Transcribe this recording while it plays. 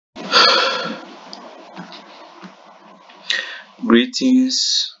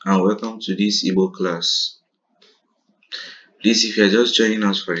Greetings and welcome to this Igbo class. Please, if you are just joining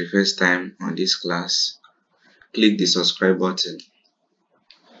us for the first time on this class, click the subscribe button.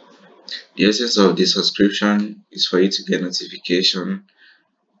 The essence of the subscription is for you to get notification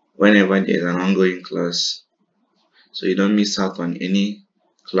whenever there is an ongoing class, so you don't miss out on any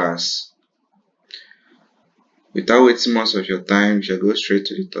class. Without wasting much of your time, we shall go straight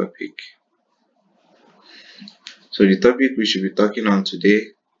to the topic. So the topic we should be talking on today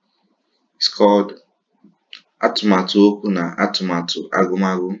is called Atumatu Okwu na Atumatu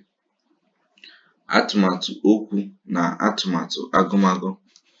Agumagu. Atumatu Okwu na Atumatu Agumagu,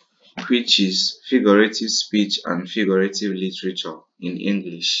 which is figurative speech and figurative literature in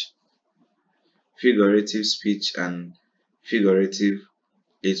English. Figurative speech and figurative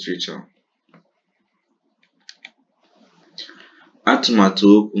literature. Atumatu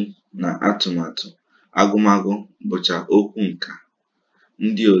Okwu na Atumatu Agumagu bụcha okwu nka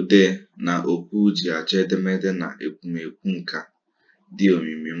ndị odee na okwu ji achọ edemede na ekwumekwu nka dị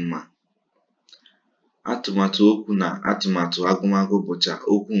omimi mma. Atụmatụ okwu na atụmatụ agụmagụ bụcha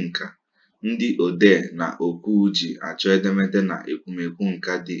okwu nka ndị odee na okwu ji achọ edemede na ekwumekwu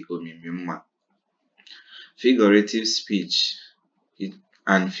nka dị omimi mma. Figurative speech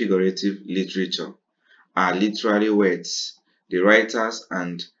and figurative literature are literary words the writers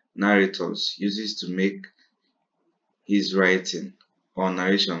and narrators uses to make his writing or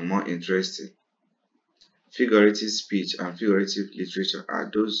narration more interesting. Figurative speech and figurative literature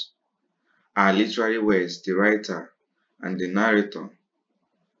are literary words the writer and the narrator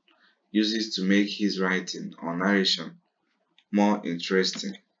uses to make his writing or narration more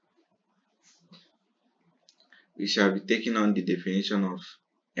interesting. We shall be taking on the definition of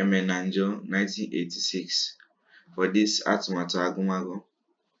Emenanjo 1986 for this Atumatu Agumagu.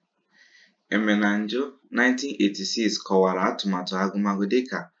 Emenanjo 1986 kọwara atụmatụ agụmagụ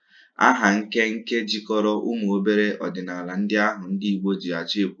dịka aha nkenke jikọrọ ụmụ obere ọdịnala ndị ahụ ndị Igbo ji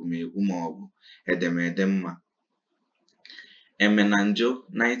achọ ekwumekwu ma ọ bụ edemede mma. Emenanjo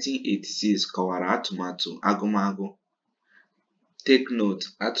 1986 kọwara atụmatụ agụmagụ. Take note,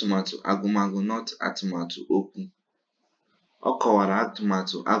 atụmatụ agụmagụ, not atụmatụ okwu. Ọ kọwara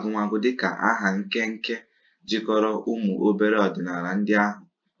atụmatụ agụmagụ dịka aha nkenke jikọrọ ụmụ obere ọdịnala ndị ahụ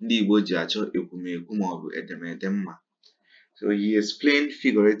ndị Igbo ji achọ ekwumekwu ma ọ bụ edemede mma. So he explained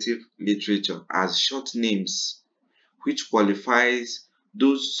figurative literature as short names which qualifies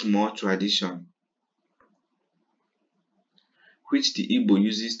those small traditions which the Igbo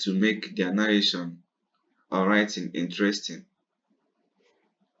uses to make their narration or writing interesting.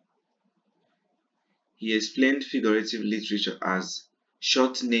 He explained figurative literature as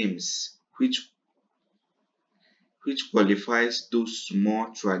short names which qualifies those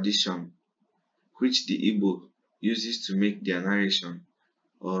small traditions which the Igbo uses to make their narration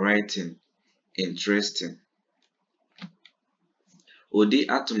or writing interesting. Ụdị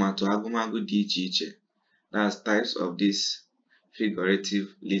atụmatụ agụmagụ dị iche iche, that's types of this figurative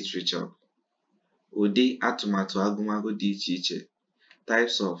literature. Ụdị atụmatụ agụmagụ dị iche iche,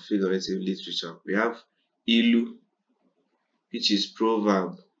 types of figurative literature. We have ilu, which is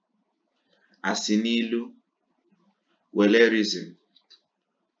proverb, asinilu, welerism,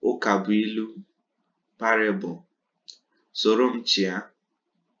 ụkabuilu, parable, soromchia,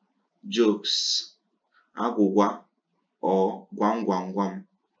 jokes, agwụgwa or gwam,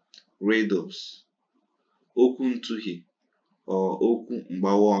 riddles, okwu ntụghe or okwu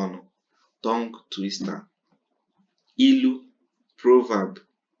mgbawa ọnụ, tongue twister. Ilu, proverb,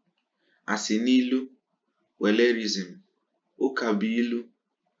 asinilu, welerism, ụkabuilu,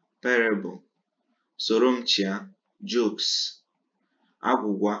 parable, soromchia, jokes,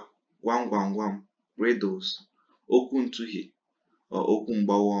 agwụgwa, gwam, riddles, okwu ntụghe or okwu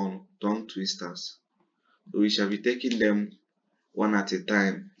mgbawa ọnụ, tongue twisters. So we shall be taking them one at a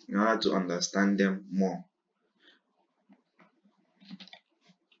time in order to understand them more.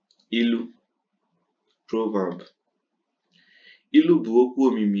 Ilu, proverb. Ilu bụ okwu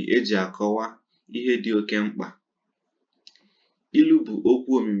omimi eji akọwa ihe dị oke mkpa. Ilu bụ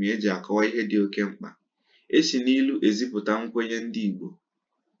okwu omimi eji akọwa ihe dị oke mkpa. Esi n'ilu ezipụta nkwenye ndị Igbo,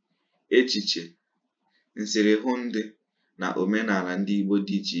 echiche, nsirihụndị na omenala ndị Igbo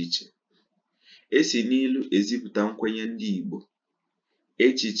dị iche iche. Esi n'ilu ezipụta nkwenye ndị Igbo,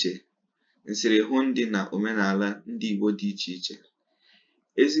 echiche, nsirihụndị na omenala ndị Igbo dị iche iche.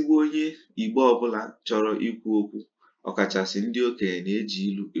 Ezigbo onye Igbo ọbụla chọrọ ikwu okwu, ọkachasị ndị okenye na-eji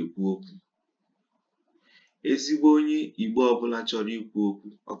ilu ekwu okwu. Ezigbo onye Igbo ọbụla chọrọ ikwu okwu,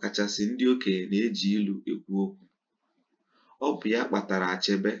 ọkachasị ndị okenye na-eji ilu ekwu okwu. Ọ bụ ya kpatara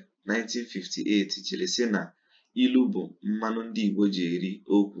Achebe 1958 jiri sị na ilu bụ mmanụ ndị Igbo ji eri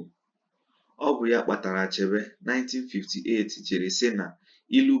okwu. Ọ bụ ya kpatara Achebe 1958 jiri sị na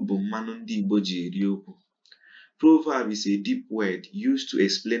ilu bụ mmanụ ndị Igbo ji eri okwu. Proverb is a deep word used to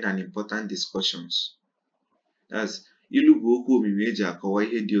explain an important discussions. That's ilu bụ okwu omimi eji akọwa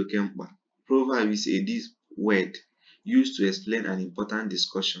ihe dị oke mkpa. Proverb is a deep word used to explain an important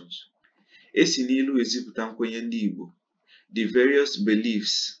discussions. Esi n'ilu ezipụta nkwenye ndị Igbo. The various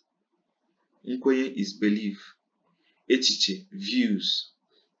beliefs. Nkwenye is belief. Echiche, views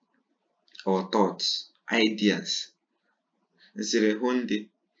or thoughts, ideas. Nserehunde,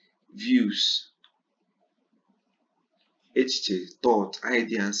 views. Echiche, thought,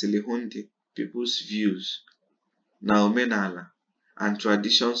 idea, nserehunde, people's views. Na omenala and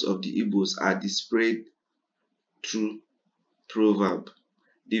traditions of the Igbos are displayed through proverb.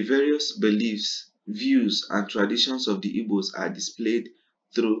 The various beliefs, views, and traditions of the Igbos are displayed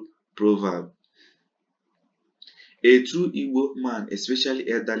through proverb. A true Igbo man, especially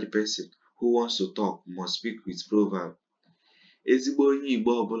elderly person who wants to talk, must speak with proverb. Ezigbo onye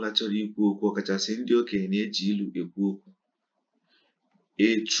Igbo ọbụla chọrọ ikwu okwu, ọkachasị ndị okenye na-eji ilu ekwu okwu.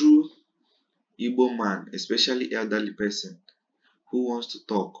 A true Igbo man, especially elderly person who wants to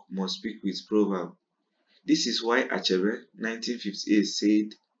talk, must speak with proverb. This is why Achebe 1958 said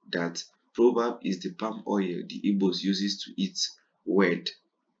that proverb is the palm oil the Igbos uses to eat word.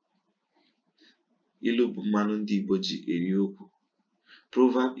 Ilu bụ mmanụ ndị Igbo ji eri okwu.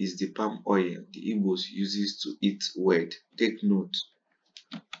 Proverb is the palm oil the Igbos uses to eat word. Take note.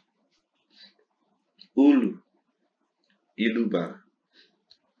 Uru ilu bara.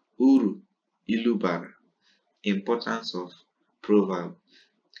 Uru ilu bara. Importance of proverb.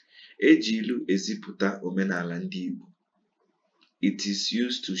 Eji ilu ezipụta omenala ndị Igbo. It is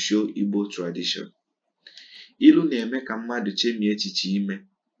used to show Igbo tradition. Ilu na-eme ka mmadụ chemie echiche ime.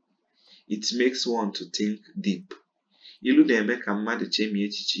 It makes one to think deep. Ilu na-eme ka mmadụ chemie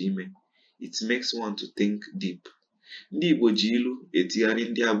echiche ime. It makes one to think deep. Ndị Igbo ji ilu etigharị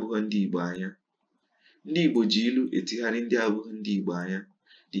ndị abụghị ndị Igbo anya. Ndị Igbo ji ilu etigharị ndị abụghị ndị Igbo anya.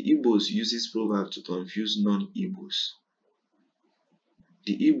 The Igbos uses proverb to confuse non-Igbos.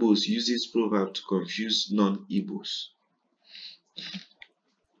 The Igbos uses proverb to confuse non-Igbos.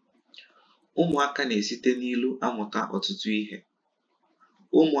 Ụmụaka na-esite n'ilu amụta ọtụtụ ihe.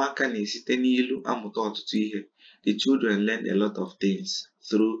 Ụmụaka na-esite n'ilu amụta ọtụtụ ihe. The children learn a lot of things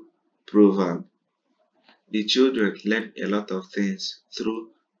through proverb. The children learn a lot of things through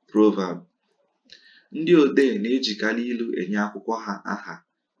proverb. Ndị odee na-ejikarị ilu enye akwụkwọ ha aha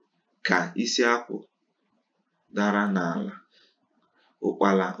ka isi akwụ dara n'ala,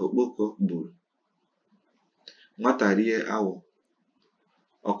 ụkpala okpoko gburu, nwata rie awọ,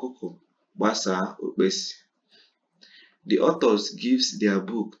 ọkụkọ gbasaa okpesi. The authors gives their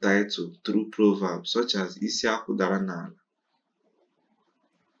book title through proverbs such as isi akwụ dara n'ala,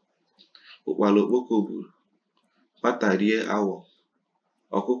 ụkpala okpoko gburu, nwata rie awọ,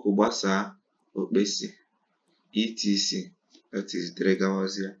 ọkụkọ gbasaa okpesi, etc. That is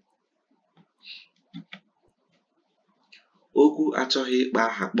dregawazia. Okwu achọghị ịkpa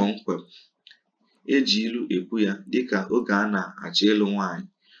aha kpọmkwem. Eji ilu ekwu ya dịka oge a na-achọ ịlụ nwaanyị,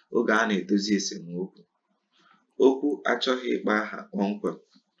 oge a na-edozi esemokwu. Okwu achọghị ịkpa aha kpọmkwem.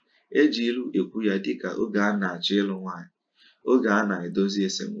 Eji ilu ekwu ya dịka oge a na-achọ ịlụ nwaanyị, oge a na-edozi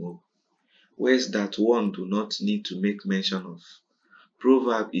esemokwu. Words that one do not need to make mention of.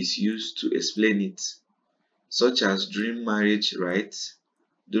 Proverb is used to explain it, such as during marriage rites,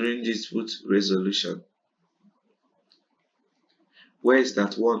 during dispute resolution. Words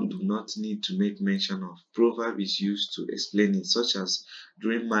that one do not need to make mention of. Proverb is used to explain it, such as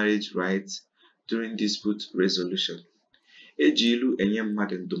during marriage rites, during dispute resolution. Eji ilu enye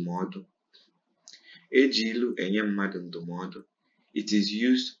mmadụ ndụmọdụ. Eji ilu enye mmadụ ndụmọdụ. It is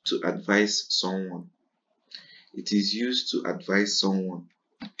used to advise someone. It is used to advise someone.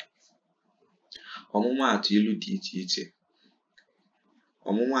 Ọmụmaatụ ilu dị iche iche.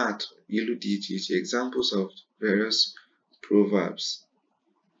 Ọmụmaatụ ilu dị iche iche. Examples of various proverbs.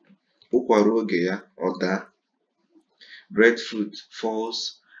 Ụkwara oge ya ọ daa. Breadfruit falls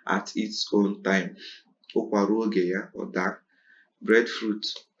at its own time. Ụkwara oge ya ọ daa. Breadfruit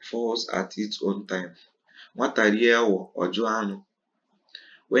falls at its own time. Nwata rie awọ ọ jụọ anụ.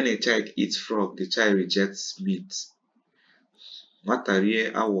 When a child eats frog, the child rejects meat. Nwata rie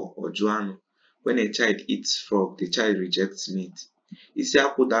awọ ọ jụọ anụ. When a child eats frog, the child rejects meat. Isi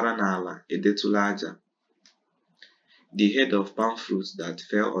akwụ dara n'ala edetụla aja. The head of palm fruit that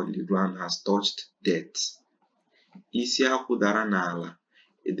fell on the ground has touched death. Isi akwụ dara n'ala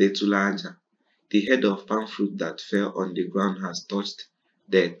edetụla aja. The head of palm fruit that fell on the ground has touched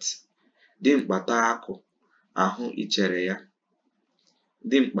death. Dimkpa taa akụ, ahụ ichere ya.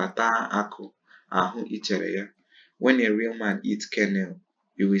 Dimkpa taa akụ, ahụ ichere ya. When a real man eats kernel,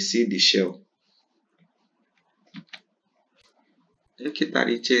 you will see the shell. Nkịta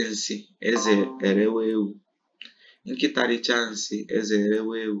richaa nsị, eze erewe ewu. Nkịta richaa nsị, eze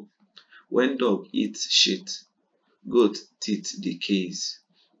erewe ewu. When dog eats shit, goat teeth decays.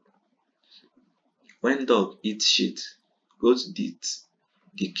 When dog eats shit, goat teeth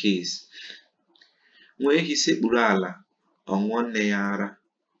decays. Nwa ehi sekpuru ala, ọ ṅụọ nne ya ara.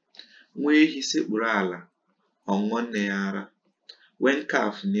 Nwa ehi sekpuru ala, ọ ṅụọ nne ya ara. When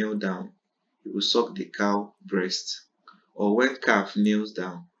calf kneel down, he will suck the cow breast. Or when calf kneels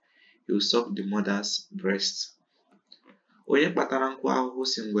down, he will suck the mother's breast. Onye kpatara nkụ ahụhụ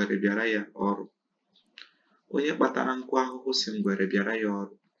si ngwere bịara ya ọrụ. Onye kpatara nkụ ahụhụ si ngwere bịara ya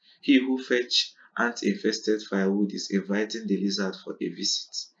ọrụ. He who fetch ant-infested firewood is inviting the lizard for a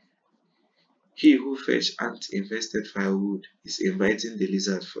visit. He who fetch ant-infested firewood is inviting the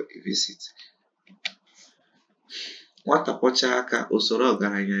lizard for a visit. Nwata kwọchaa aka, o soro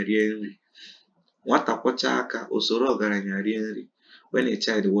ọgaranya rie nri. Nwata kwọchaa aka, o soro ọgaranya rie nri. When a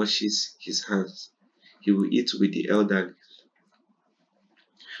child washes his hands, he will eat with the elderly.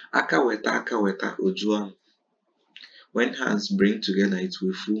 Aka weta, o juo ọnụ. When hands bring together, it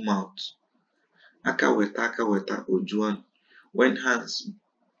will full mouth. Aka weta, o juo ọnụ. When hands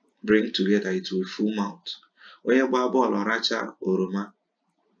bring together, it will full mouth. Onye gbaa bọọlụ ọracha oroma.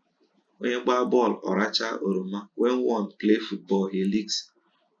 Onye gbaa bọọlụ ọracha oroma. When one play football, he licks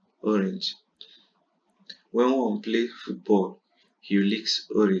orange. When one play football, he licks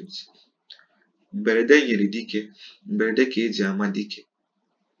orange. Mberede nyere dike, mberede ka eji ama dike.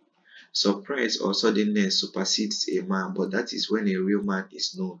 Surprise or suddenness supersedes a man, but that is when a real man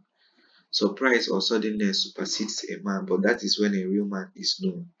is known. Surprise or suddenness supersedes a man, but that is when a real man is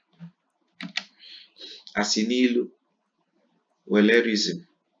known. Asị n'ilu, welerism.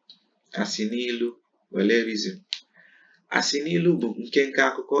 Asị n'ilu, welerism. Asị n'ilu bụ nkenke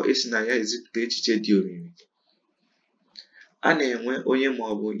akụkọ esi na ya ezipụta echiche dị omimi. A na-enwe onye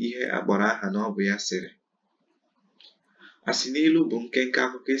maọbụ ihe akpọrọ aha na ọ bụ ya sịrị. Asị n'ilu bụ nkenke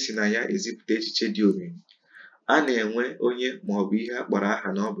akụkọ esi na ya ezipụta echiche dị omimi. A na-enwe onye maọbụ ihe akpọrọ aha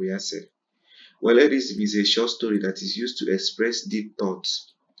na ọ bụ ya sịrị. Welerism is a short story that is used to express deep thoughts.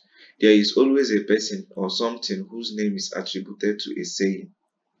 There is always a person or something whose name is attributed to a saying.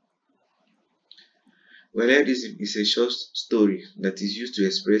 Welerism is a short story that is used to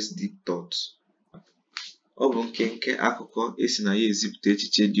express deep thoughts. Ọ bụ nkenke akụkọ esi na ya ezipụta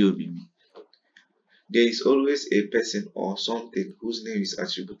echiche dị omimi. There is always a person or something whose name is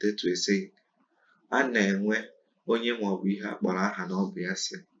attributed to a saying. A na-enwe onye maọbụ ihe akpọrọ aha na ọ bụ ya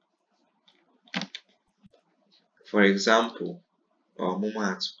sịrị. For example,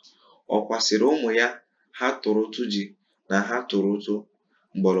 ọmụmaatụ, ọ kwasịrị ụmụ ya ha tụrụ ụtụ ji na ha tụrụ ụtụ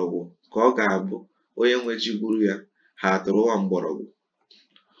mgbọrọgwụ ka ọ ga-abụ onye nwe ji gburu ya ha tụrụwa mgbọrọgwụ.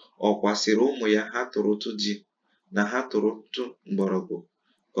 Ọ kwasịrị ụmụ ya ha tụrụ ụtụ ji na ha tụrụ ụtụ mgbọrọgwụ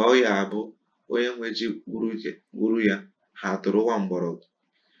ka ọ ga-abụ onye nwe ji gburu ya ha tụrụwa mgbọrọgwụ.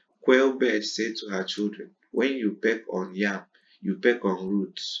 Quail bird said to her children, when you peck on yam, you peck on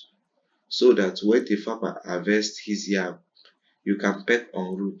roots, so that when the farmer harvests his yam, you can peck on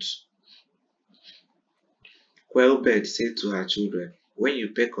roots. Quail bird said to her children, when you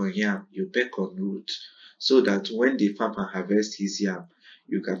peck on yam, you peck on roots, so that when the farmer harvests his yam,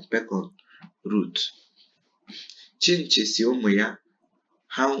 you can peck on roots. Chinchi si ụmụ ya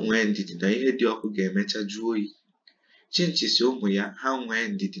ha nwee ndidi na ihe dị ọkụ ga-emecha jụọ oyi. Chinchi si ụmụ ya ha nwee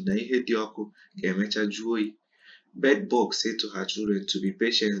ndidi na ihe dị ọkụ ga-emecha jụọ oyi. Bedbug said to her children to be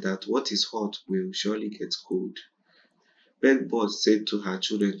patient, that what is hot will surely get cold. Bedbug said to her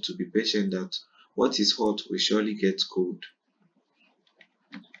children to be patient, that what is hot will surely get cold.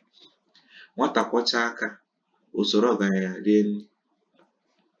 Nwata kwọchaa aka, o soro ọgaranya rie nri.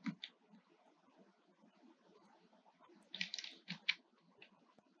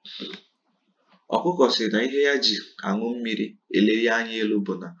 Ọkụkọ sị na ihe ya ji aṅụ mmiri eleghị anya elu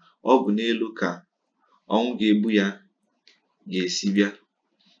bụ na ọ bụ n'elu ka ọnwụ ga-egbu ya ga-esi bịa.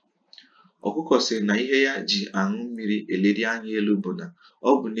 Ọkụkọ sị na ihe ya ji aṅụ mmiri eleghị anya elu bụ na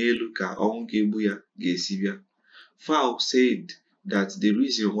ọ bụ n'elu ka ọnwụ ga-egbu ya ga-esi bịa. Fowl said that the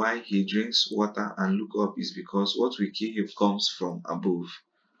reason why he drinks water and look up is because what will kill him comes from above.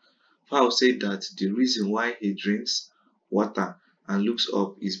 Fowl said that the reason why he drinks water and looks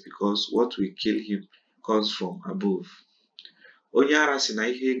up is because what will kill him comes from above. Onye ara sị na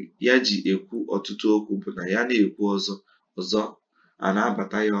ihe ya ji ekwu ọtụtụ okwu bụ na ya na-ekwu ọzọ a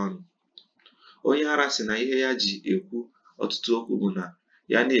na-abata ya ọnụ. Onye ara sị na ihe ya ji ekwu ọtụtụ okwu bụ na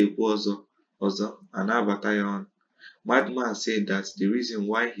ya na-ekwu ọzọ ọzọ anabata ya ọnụ. Madman said that the reason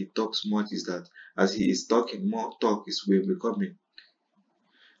why he talks much is that as he is talking, more talk will be coming.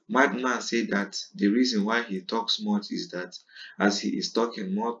 Madman said that the reason why he talks much is that as he is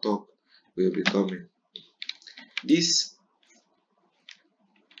talking, more talk will be coming. This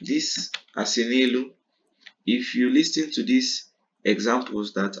Asinilu, if you listen to these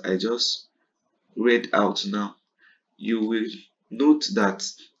examples that I just read out now, you will note that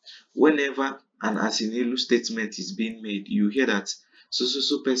whenever an Asinilu statement is being made, you hear that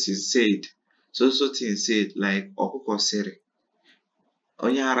so person said, so thing said, like Okuko sere,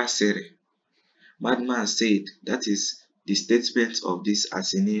 Onyara sere, Madman said. That is the statement of this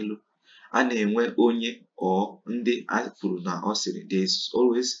Asinilu. A na-enwe onye or ndị a kwuru na ọ sịrị. There is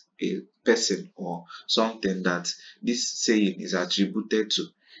always a person or something that this saying is attributed to.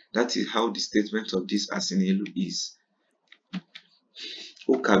 That is how the statement of this Asinilu is.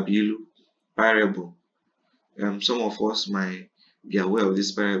 Ukabilu, parable. Some of us might be aware of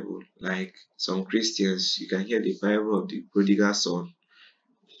this parable. Like some Christians, you can hear the parable of the prodigal son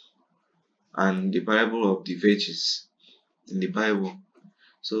and the parable of the virgins in the Bible.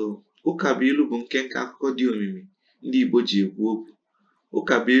 So Ukabilu bụ nkenke akụkọ dị omimi ndị Igbo ji ekwu okwu.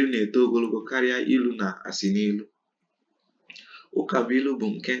 Ukabilu na-eto ogologo karịa ilu na asinilu. Ukabilu bụ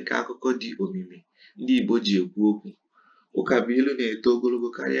nkenke akụkọ dị omimi ndị Igbo ji ekwu okwu. Ukabilu na-eto ogologo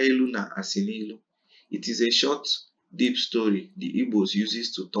karịa ilu na asinilu. It is a short, deep story the Igbos uses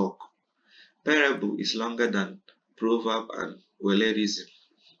to talk. Parable is longer than proverb and welerism.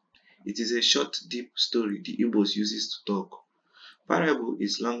 It is a short, deep story the Igbos uses to talk. Parable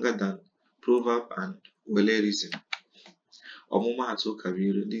is longer than proverb and welerism. Atumatu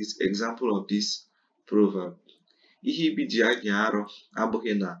Okwu, this example of this proverb. Ihe ibi ji anya arọ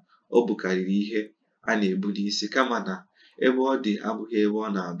abụghị na ọ bụkarịrị ihe a na-ebu n'isi, kama na ebe ọ dị abụghị ebe ọ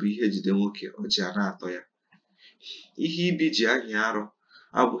na-abụ ihe jide nwoke ọjị a na-atọ ya. Ihe ibi ji anya arọ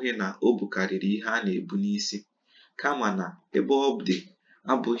abụghị na ọ bụkarịrị ihe a na-ebu n'isi, kama na ebe ọ dị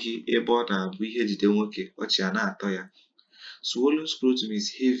abụghị ebe ọ na-abụ ihe jide nwoke ọjị a na-atọ ya. Swollen scrotum is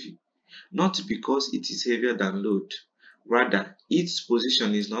heavy, not because it is heavier than load. Rather, its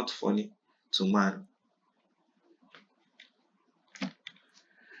position is not funny to man.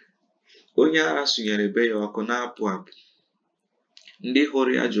 Onye ara sụnyere be ya ọkụ na-apụ apụ. Ndị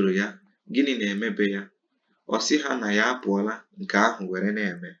hụrụ ya jụrụ ya, gịnị na-eme be ya? Ọ sị ha na ya apụọla, nke ahụ were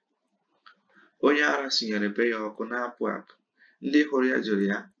na-eme. Onye ara sụnyere be ya ọkụ na-apụ apụ. Ndị hụrụ ya jụrụ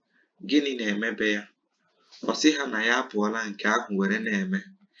ya, gịnị na-eme be ya? Ọ sị ha na ya apụọla, nke ahụ were na-eme.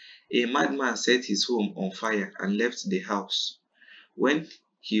 A madman set his home on fire and left the house. When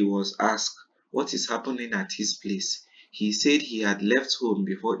he was asked what is happening at his place, he said he had left home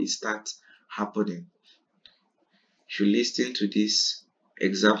before it started happening. If you listen to this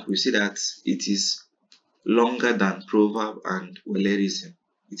example, you see that it is longer than proverb and welerism.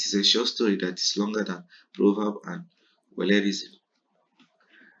 It is a short story that is longer than proverb and welerism.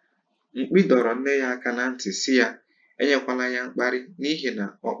 Mkpi dọrọ nne ya aka na ntị si ya enyekwala ya mkparị n'ihi na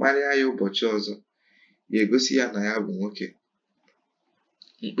ọ kparịa ya ụbọchị ọzọ ya egosi ya na ya bụ nwoke.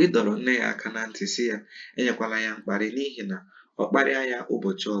 Mkpi dọrọ nne ya aka na ntị si ya enyekwala ya mkparị n'ihi na ọ kparịa ya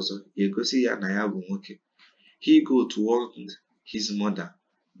ụbọchị ọzọ ya egosi ya na ya bụ nwoke. He goat warned his mother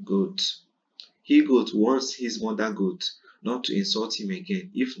goat. He goat warns his mother goat not to insult him again.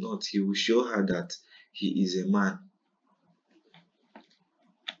 If not, he will show her that he is a man.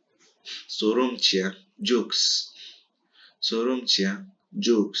 Soromchia jokes. Soromchia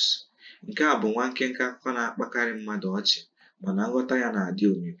jokes. Nke a bụ nwa nkenke akụkọ na-akpakarị mmadụ ọchị mana nghọta ya na-adị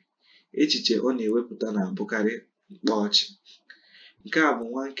omimi. Echiche ọ na-ewepụta na-abụkarị mkpa ọchị. Nke a bụ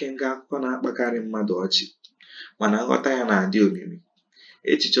nwa nkenke akụkọ na-akpakarị mmadụ ọchị mana nghọta ya na-adị omimi.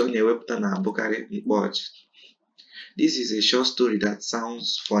 Echiche ọ na-ewepụta na-abụkarị mkpa ọchị. This is a short story that sounds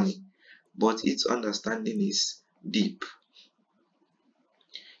funny, but its understanding is deep.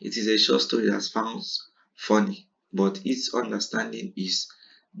 It is a short story that sounds funny, but its understanding is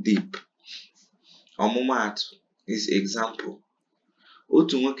deep. Ọmụmaatụ is example.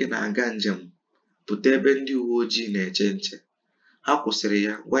 Otu nwoke na-aga njem pụta ebe ndị uwe ojii na-eche nche. Ha kwụsịrị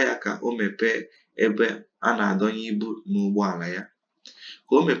ya gwa ya ka o mepee ebe a na-adọnye ibu n'ụgbọala ya.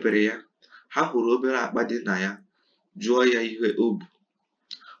 Ka o mepere ya, ha hụrụ obere akpa dị na ya, jụọ ya ihe o bu.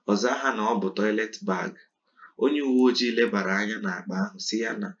 Ọ zaa ha na ọ bụ toilet bag. Onye uwe ojii lebara anya n'akpa ahụ sị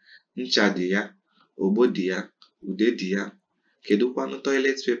ya na ncha dị ya, ogbo dị ya, ude dị ya, kedụkwanụ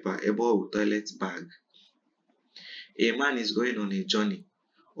toilet paper ebe ọ bụ toilet bag. A man is going on a journey.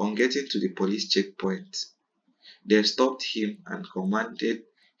 On getting to the police checkpoint, they stopped him and commanded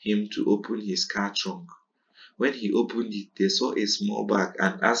him to open his car trunk. When he opened it, they saw a small bag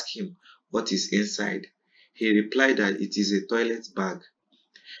and asked him what is inside. He replied that it is a toilet bag.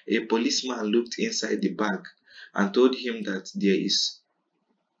 A policeman looked inside the bag and told him that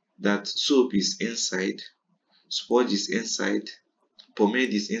soap is inside, sponge is inside,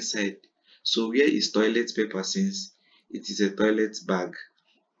 pomade is inside. So where is toilet paper since it is a toilet bag?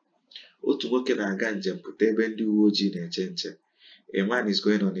 Otu nwoke na-aga njem pụta ebe ndị uwe ojii na-eche nche. A man is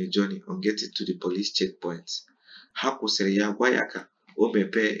going on a journey on getting to the police checkpoint. Ha kwụsịrị ya gwa ya ka o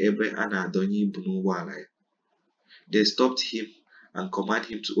mepee ebe a na-adọnye ibu n'ụgbọala ya. They stopped him and commanded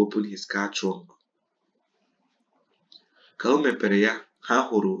him to open his car trunk. Ka o mepere ya, ha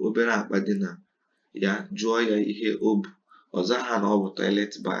hụrụ obere akpa dị na ya, jụọ ya ihe o bu. Ọzọ ha na ọ bụ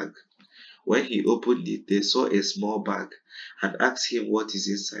toilet bag. When he opened it, they saw a small bag and asked him what is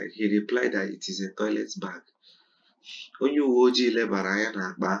inside. He replied that it is a toilet bag. Onye uwe ojii lebara anya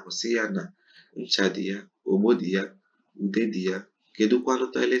n'akpa ahụ sị ya na ncha dị ya, ogbo dị ya, ude dị ya, kedụkwanụ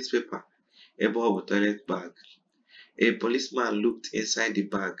toilet paper ebe ọ bụ toilet bag? A policeman looked inside the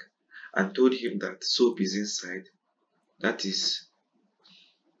bag and told him that soap is inside. That is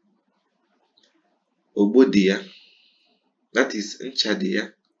ogbo dị ya. That is ncha dị ya.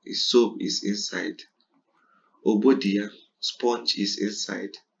 His soap is inside. Ogbo dị ya. Sponge is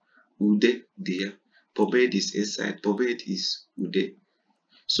inside. Ude dị ya. Pomade is inside. Pomade is ude.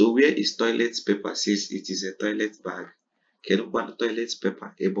 So where is toilet paper since it is a toilet bag? Kedụkwanụ toilet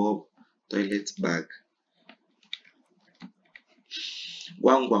paper ebe ọ bụ toilet bag?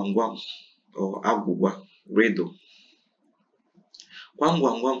 Gwam gwam gwam or agwụgwa, riddle. Gwam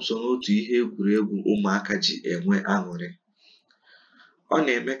gwam gwam so n'otu ihe egwuregwu ụmụaka ji enwe aṅụrị. Ọ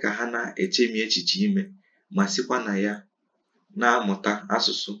na-eme ka ha na-echemi echiche ime ma sikwa na ya na-amụta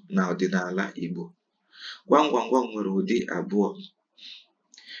asụsụ na ọdịnala Igbo. Gwam gwam gwam nwere ụdị abụọ.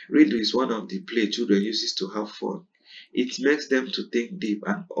 Riddle is one of the play children uses to have fun. It makes them to think deep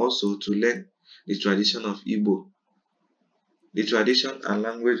and also to learn the tradition of Igbo, the tradition and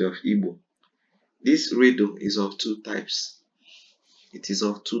language of Igbo. This riddle is of two types. It is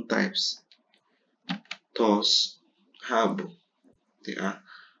of two types. Thus, have they are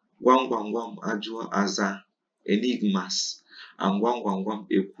gwam gwam gwam ajụọ aza, enigmas, and gwam gwam gwam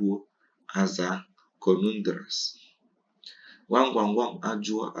ekwuo aza, conundrums. Gwam gwam gwam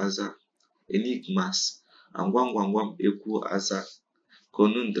ajụọ aza, enigmas, and gwam gwam gwam ekwuo aza,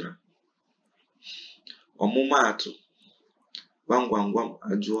 conundrum. Ọmụmaatụ gwam gwam gwam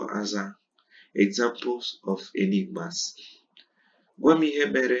ajụọ aza. Examples of enigmas. Gwa m ihe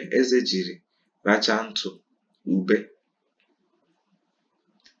mere eze jiri racha ntụ ube.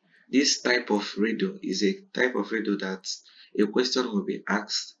 This type of riddle is a type of riddle that a question will be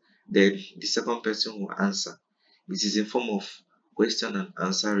asked, then the second person will answer. It is in form of question and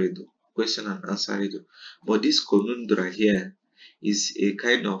answer riddle. Question and answer riddle. But this conundrum here is a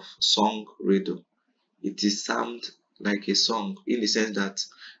kind of song riddle. It is sound like a song in the sense that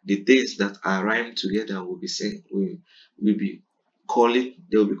the things that are rhymed together will be saying, they will be calling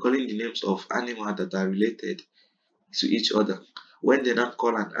the names of animals that are related to each other. When they now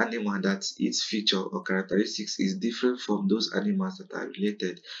call an animal that its feature or characteristics is different from those animals that are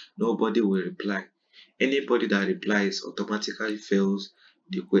related, nobody will reply. Anybody that replies automatically fails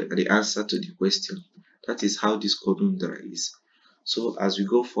the answer to the question. That is how this conundrum is. So as we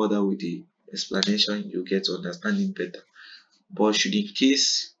go further with the explanation, you get to understand it better. But should in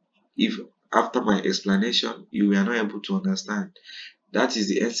case if after my explanation you were not able to understand, that is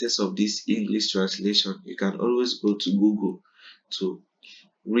the essence of this English translation. You can always go to Google to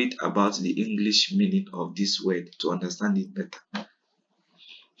read about the English meaning of this word to understand it better.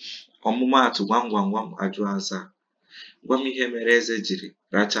 Ọmụmaatụ gwam gwam gwam ajụọ aza. Gwa m ihe mere eze jiri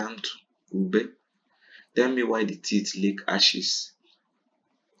racha ntụ ube. Tell me why the teeth lick ashes.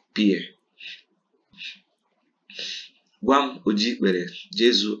 Pear. Gwa m oji ikpere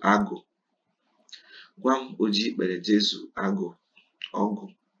Jesu agụ. Gwa m oji ikpere Jesu agụ. Ọgụ.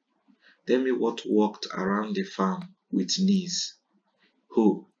 Tell me what walked around the farm with knees.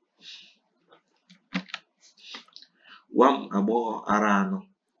 Who? Gwa m agbọghọ ara anọ.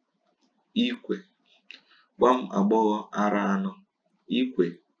 Ikwe. Gwa m agbọghọ ara anọ. Ikwe.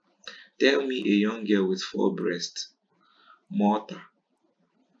 Tell me a young girl with 4 breasts. Mortar.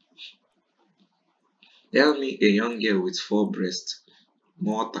 Tell me a young girl with 4 breasts.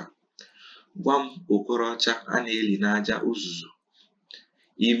 Mortar. Gwa m okorocha a na-eli n'aja uzuzu.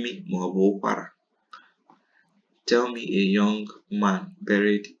 Imi maọbụ ụkwara. Tell me a young man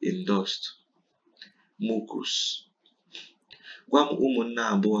buried in dust. Mucus. Gwa m ụmụnne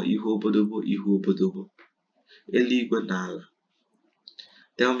abụọ ihu obodobo. Eluigwe na ala.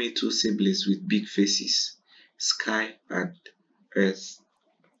 Tell me 2 siblings with big faces. Sky and earth.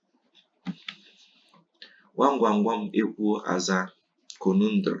 Gwam gwam gwam ekwuo aza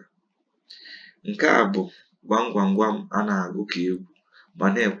konundra. Nke a bụ gwam gwam gwam a na-agụ ka egwu ma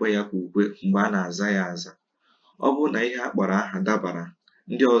na-ekwe ya ka ukwe mgbe a na-aza ya aza. Ọ bụrụ na ihe a kpọrọ aha dabara,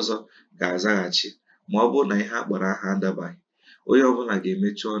 ndị ọzọ ga-azaghachi, ma ọ bụrụ na ihe a kpọrọ aha adabaghị, onye ọbụla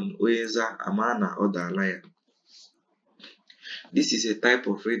ga-emechi ọnụ, onye zaa amara na ọ daala ya. This is a type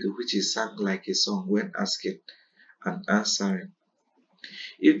of riddle which is sung like a song when asking and answering.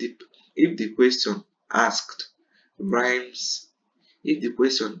 If the question asked rhymes,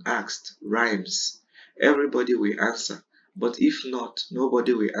 everybody will answer, but if not,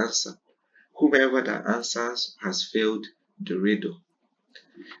 nobody will answer. Whomever that answers has failed the riddle.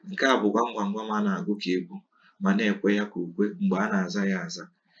 Nke a bụ gwam gwam gwam a na-agụ ka egwu ma na-ekwe ya ka ukwe mgbe a na-aza ya aza.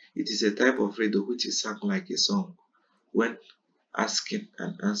 It is a type of riddle which is sung like a song when asking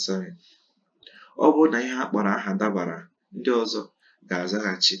and answering. Ọ bụrụ na ihe a kpọrọ aha dabara, ndị ọzọ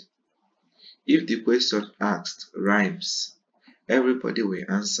ga-azaghachi. If the question asked rhymes, everybody will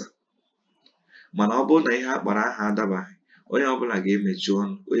answer. Mana ọ bụrụ na ihe a kpọrọ aha adabaghị, onye ọbụla ga-emechi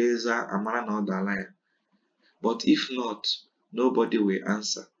ọnụ, onye zaa amara na ọ daala ya. But if not, nobody will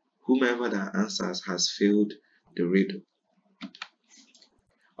answer. Whomever that answers has failed the riddle.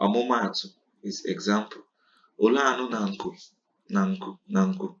 Ọmụmaatụ is example. Ole anụ na nku na nku na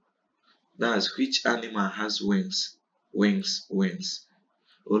nku. That's which animal has wings? Wings, wings.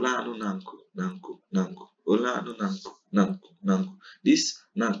 Ole anụ na nku na nku na nku. Ole anụ na nku na nku na nku. This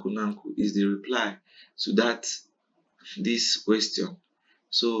nanku nanku is the reply to this question.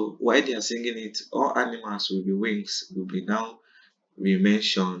 So while they are singing it, all animals will be wings, will be now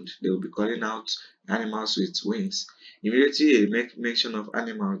re-mentioned. They will be calling out animals with wings. Immediately they make mention of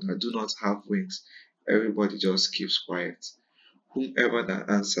animals that do not have wings, everybody just keeps quiet. Whomever that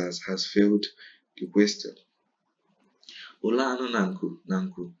answers has failed the question. Ole anụ na nku na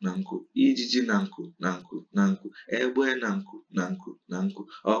nku na nku. Ijiji na nku na nku na nku. Egbe na nku na nku na nku.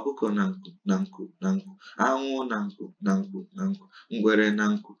 Ọkụkọ na nku na nku na nku. Anwụ na nku na nku na nku. Ngwere na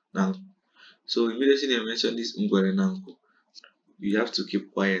nku na nku. So immediately they mention this ngwere na nku, you have to keep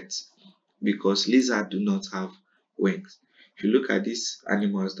quiet because lizards do not have wings. If you look at these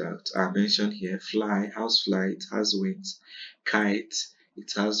animals that are mentioned here, fly, housefly, it has wings. Kite,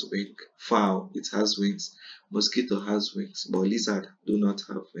 it has wings. Fowl, it has wings. Mosquito has wings, but lizard do not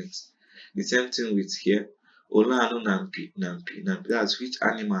have wings. The same thing with here. Ole anụ na mpi na mpi na mpi. That's which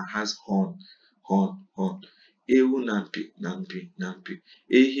animal has horn, horn, horn. Ewu na mpi na mpi na mpi.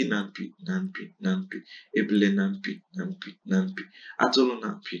 Ehi na mpi na mpi na mpi. Ebule na mpi na mpi na mpi. Atụrụ na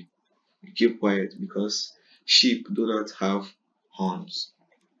mpi. You keep quiet because sheep do not have horns.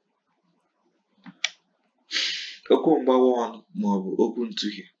 Okwu mgbawa ọnụ ma ọ bụ okwu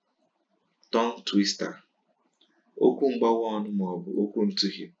ntụhie. Tongue twister. Okwu mgbawa ọnụ ma ọ bụ okwu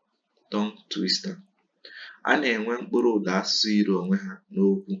ntụhie. Tongue twister. A na-enwe mkpụrụ ụda asụsụ yiri onwe ha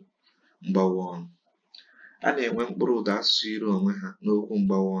n'okwu mgbawa ọnụ. A na-enwe mkpụrụ ụda asụsụ yiri onwe ha n'okwu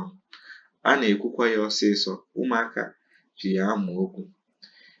mgbawa ọnụ. A na-ekwukwa ya ọsịsọ. Ụmụaka ji ya amụ okwu.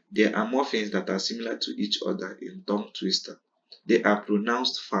 There are morphemes that are similar to each other in tongue twister. They are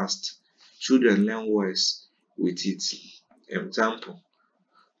pronounced fast. Children learn words with it. Example: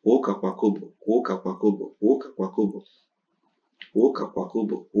 woka kwakobo, woka kwakobo, woka kwakobo. Woka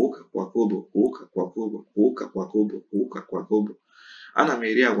kwakobo, woka kwakobo, woka kwakobo, woka kwakobo, woka kwakobo. Ana m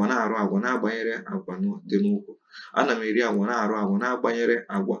eri agwa na-arụ agwa na-agbanyere agwa dị n'ụkwụ. Ana m eri agwa na-arụ agwa na-agbanyere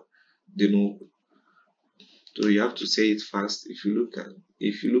agwa dị n'ụkwụ. So you have to say it fast. If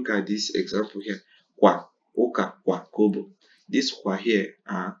you look at this example here, kwa, woka, kwakobo. This kwa here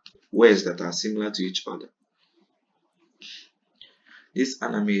are words that are similar to each other. This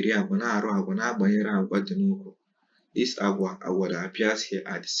ana m eri agwa na-arụ agwa na-agbanyere agwa dị n'ụkwụ. This agwa that appears here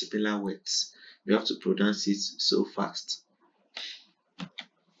are the similar words. You have to pronounce it so fast.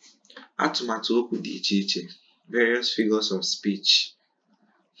 Atumatu okwu dị iche iche. Various figures of speech.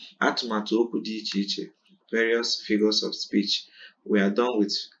 Atumatu okwu dị iche iche. Various figures of speech. We are done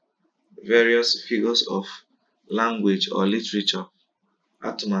with various figures of language or literature.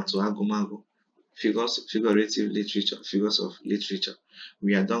 Atumatu Agumagu. Figurative literature. Figures of literature.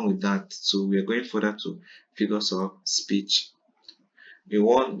 We are done with that. So we are going further to figures of speech.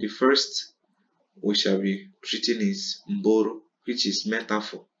 The first we shall be treating is mboro, which is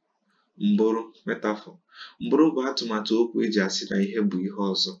metaphor. Mboro, metaphor. Mboro bụ atụmatụ okwu eji asị na ihe bụ ihe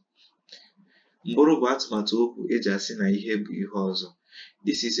ọzọ. Mboro bụ atụmatụ okwu eji asị na ihe bụ ihe ọzọ.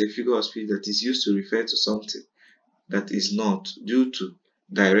 This is a figure of speech that is used to refer to something that is not due to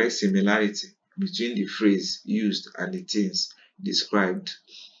direct similarity between the phrase used and the things described.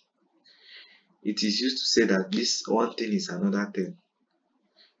 It is used to say that this one thing is another thing.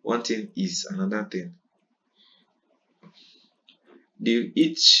 One thing is another thing.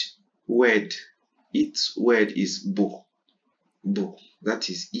 Each word is bo. That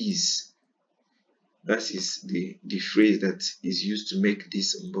is. That is the phrase that is used to make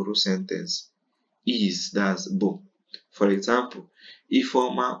this mboro sentence. Is, that's bo. For example,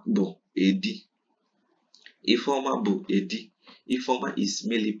 Ifeoma bụ edi. Ifeoma bụ edi. Ifeoma is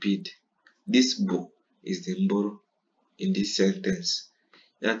millipede. This bo is the mboro in this sentence.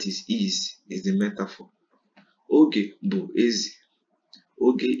 That is the metaphor. Oge bụ ezi.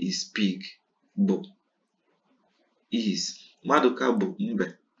 Oge is pig. Bo is. Maduka bụ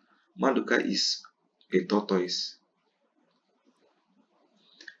mbe. Maduka is a tortoise.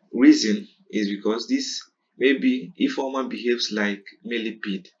 Reason is because this maybe Ifeoma behaves like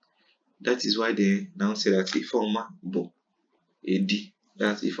millipede. That is why they now say that Ifeoma bụ edi.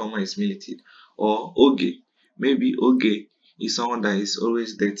 That Ifeoma is millipede. Or Oge. Maybe Oge is someone that is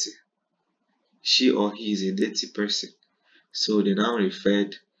always dirty. She or he is a dirty person. So they now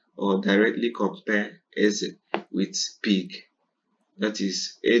referred or directly compare Eze with pig. That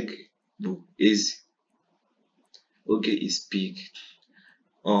is egg bu ezi. Oge is pig.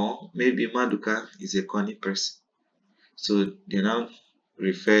 Or maybe Maduka is a corny person. So they now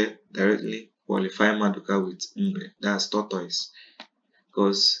directly qualify Maduka with mbe. That's tortoise.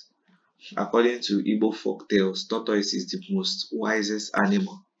 Because according to Igbo folk tales, tortoise is the most wisest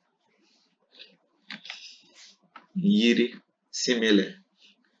animal. Yiri similar.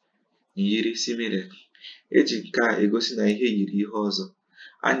 Eji nke a egosi na ihe yiri ihe ọzọ.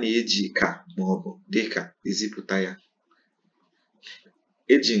 A na-eji ka ma ọ bụ dịka ezipụta ya.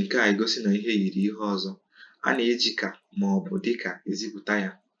 Eji nke a egosi na ihe yiri ihe ọzọ. A na-eji ka ma ọ bụ dịka ezipụta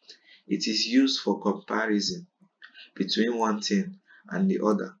ya. It is used for comparison between one thing and the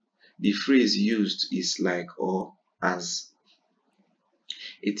other. The phrase used is like or as.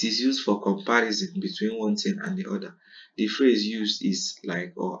 It is used for comparison between one thing and the other. The phrase used is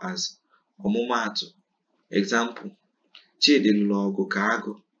like or as. Atumatu. Example. Chidi lụrụ ọgụ ka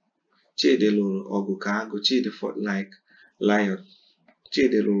agụ. Chidi lụrụ ọgụ ka agụ. Chidi fought like lion.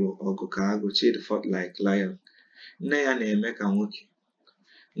 Chidi lụrụ ọgụ ka agụ. Chidi fought like lion. Nne ya na-eme ka nwoke.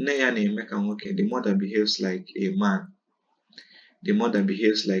 Nne ya na-eme ka nwoke. The mother behaves like a man. The mother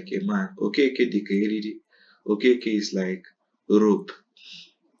behaves like a man. Okeke dị ka eriri. Okeke is like rope.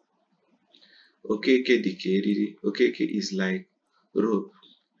 Okeke dị ka eriri. Okeke is like rope.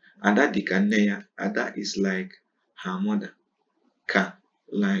 Ada dị ka nne ya. Ada is like her mother. Ka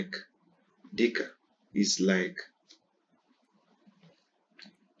like. Dịka is like.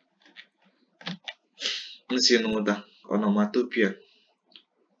 Nsị n'ụda. Onomatopoeia.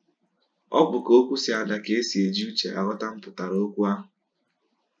 Ọ bụ ka okwu si ada ka esi eji uche aghọta mpụtara okwu ahụ.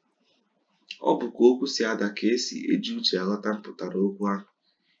 Ọ bụ ka okwu si ada ka esi eji uche aghọta mpụtara okwu ahụ.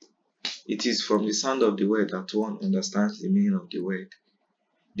 It is from the sound of the word that one understands the meaning of the word.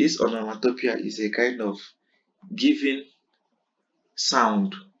 This onomatopoeia is a kind of giving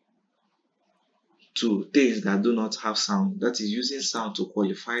sound to things that do not have sound. That is using sound to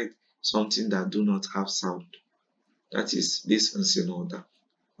qualify something that do not have sound. That is this nsinoda.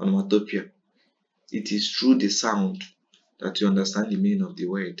 Onomatopoeia. It is through the sound that you understand the meaning of the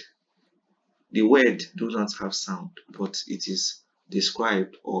word. The word do not have sound, but it is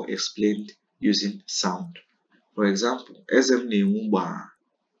described or explained using sound. For example, ezem na-enwu gbaa.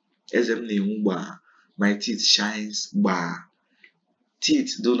 Ezem na-enwu gbaa. My teeth shines gbaa.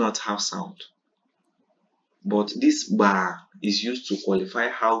 Teeth do not have sound, but this gbaa is used to qualify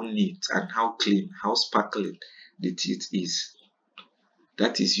how neat and how clean, how sparkling the teeth is.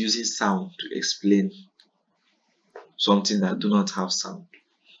 That is using sound to explain something that do not have sound.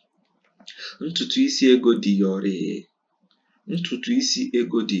 Ntutu isi ego dị yori. Ntutu isi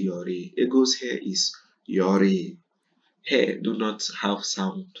ego dị yori. Ego's hair is yori. Hair do not have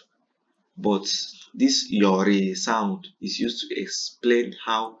sound, but this yori sound is used to explain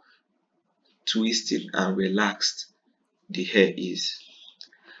how twisted and relaxed the hair is.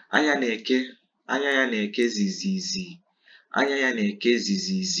 Anya ya na-eke zizizi. Anya ya na-eke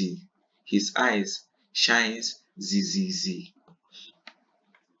zizizi. His eyes shines zizizi.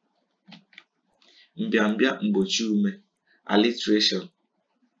 Mbịambịa mgbochi ume. Alliteration.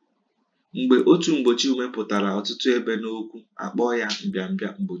 Mgbe otu mgbochi ume pụtara ọtụtụ ebe n'okwu, akpọọ ya mbịambịa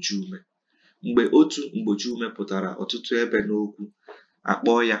mgbochi ume. Mgbe otu mgbochi ume pụtara ọtụtụ ebe n'okwu,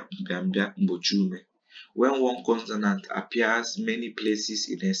 akpọọ ya mbịambịa mgbochi ume. When one consonant appears many places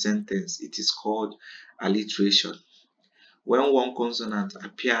in a sentence, it is called alliteration. When one consonant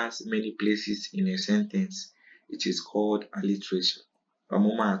appears many places in a sentence, it is called alliteration.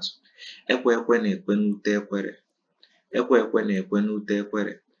 Ọmụmaatụ. Ekwe ekwe na-ekwe n'ute ekwere. Ekwe ekwe na-ekwe n'ute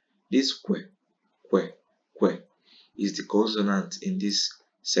ekwere. This kwe, kwe, kwe is the consonant in this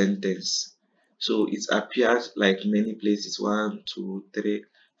sentence. So it appears like many places, 1, 2, 3,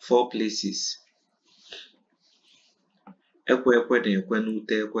 4 places. Ekwe ekwe na-ekwe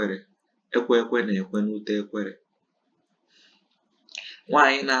n'ute ekwere. Ekwe ekwe na-ekwe n'ute ekwere.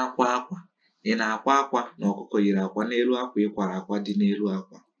 Nwaanyị na-akwa akwa. Ị na-akwa akwa na ọkụkọ yiri akwa n'elu akwa ịkwara akwa dị n'elu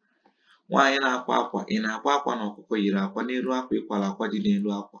akwa. Nwaanyị na-akwa akwa. Ị na-akwa akwa na ọkụkọ yiri akwa n'elu akwa ịkwara akwa dị n'elu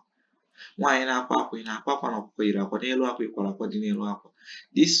akwa. Nwaanyị na-akwa akwa. Ị na-akwa akwa na ọkụkọ yiri akwa n'elu akwa ịkwara akwa dị n'elu akwa.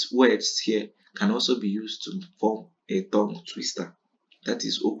 These words here can also be used to form a tongue twister. That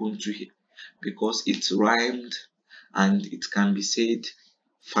is okwuntughe, because it rhymed and it can be said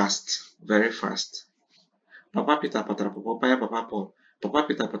fast, very fast. Papa Peter patara papa paya papa Paul. Papa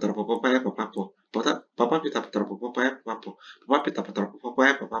Peter patara papa paya papa Paul. Papa Peter patara papa paya papa Paul. Papa Peter patara papa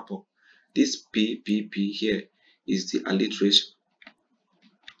paya papa Paul. This P here is the alliteration.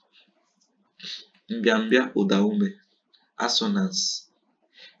 Mbịambịa ụdaume, assonance.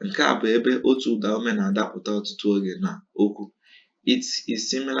 Nke a bụ ebe otu ụdaume na-adapụta ọtụtụ oge na okwu. It is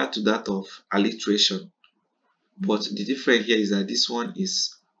similar to that of alliteration, but the difference here is that this one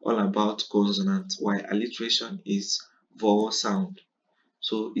is all about consonant, while alliteration is vowel sound.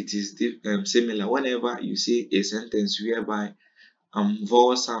 So it is similar. Whenever you see a sentence whereby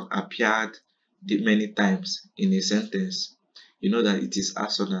vowel sound appeared many times in a sentence, you know that it is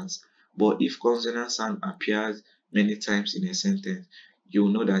assonance. But if consonant sound appears many times in a sentence, you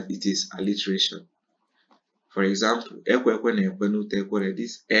know that it is alliteration. For example, ekwe ekwe na ekwe n'ute ekwere.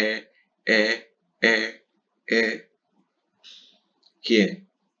 This here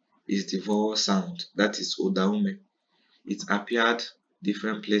is the vowel sound, that is ụdaume. It appeared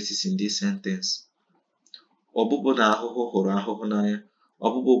different places in this sentence. Ọbụbụ na ahụhụ hụrụ ahụhụ n'anya.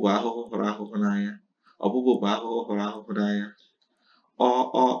 Ọbụbụ bụ ahụhụ hụrụ ahụhụ n'anya. Ọbụbụ bụ ahụhụ hụrụ ahụhụ n'anya.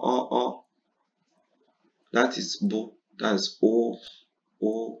 O. That is bo. That's o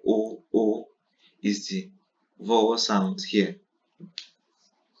is the vowel sound here.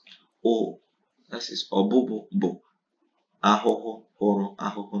 O. That is ọbụbụ bụ ahụhụ hụrụ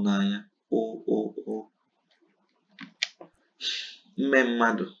ahụhụ n'anya. O. Mme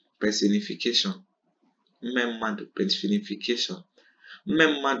mmadụ, personification. Mme mmadụ, personification. Mme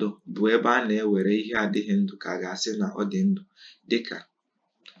mmadụ bụ ebe a na-ewere ihe adịghị ndụ ka a ga-asị na ọ dị ndụ. Dịka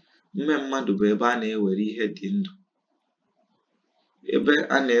mme mmadụ bụ ebe a na-ewere ihe dị ndụ. Ebe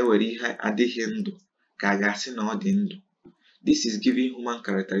a na-ewere ihe adịghị ndụ ka a ga-asị na ọ dị ndụ. This is giving human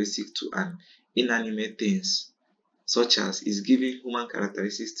characteristics to an inanimate things, such as is giving human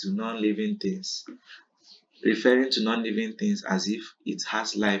characteristics to non-living things, referring to non-living things as if it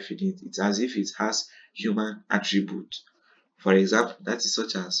has life in it. It's as if it has human attributes. For example, that is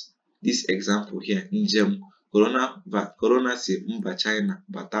such as this example here. Njem corona si mba China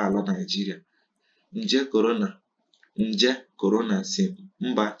bata ala Nigeria. Nje corona si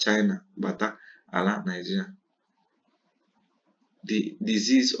mba China bata ala Nigeria. The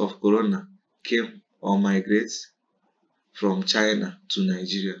disease of corona came or migrates from China to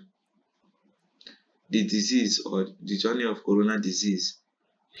Nigeria. The disease or the journey of corona disease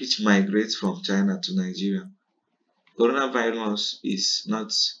which migrates from China to Nigeria. Coronavirus is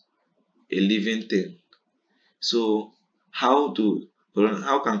not a living thing. So how can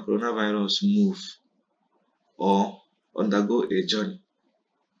coronavirus move or undergo a journey?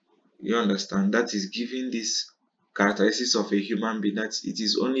 You understand? That is giving this characteristics of a human being, that it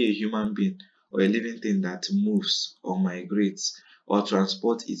is only a human being or a living thing that moves or migrates or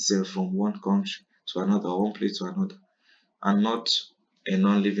transports itself from one country to another, or one place to another, and not a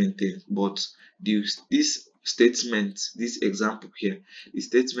non-living thing. But this statement, this example here, the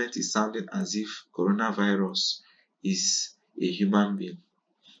statement is sounding as if coronavirus is a human being.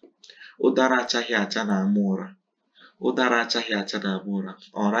 Ụdara achaghị acha na-ama ụra. Ụdara achaghị acha na-ama ụra.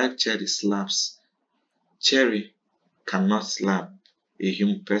 Unripe cherry slaps. Cherry cannot slap a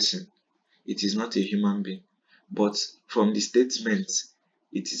human person. It is not a human being. But from the statement,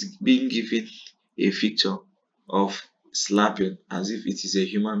 it is being given a picture of slapping as if it is a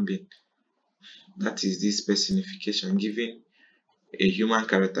human being. That is this personification, giving a human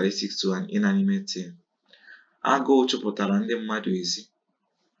characteristics to an inanimate thing. Agụụ chụpụtara ndị mmadụ ezi.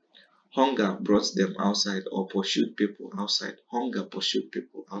 Hunger brought them outside or pursued people outside. Hunger pursued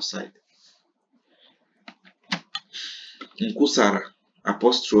people outside. Nkwusara,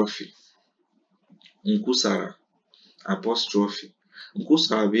 apostrophe. Nkwusara, apostrophe.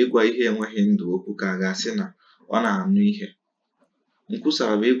 Nkwusara bụ ịgwa ihe enweghị ndụ okwu ka a ga-asị na ọ na-anụ ihe.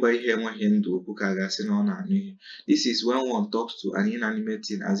 Nkwusara bụ ịgwa ihe enweghị ndụ okwu ka a ga-asị na ọ na-anụ ihe. This is when one talks to an inanimate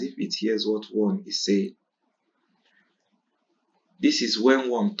thing as if it hears what one is saying. This is when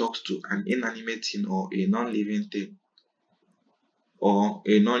one talks to an inanimate thing or a non-living thing or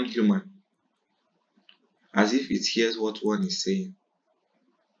a non-human, as if it hears what one is saying.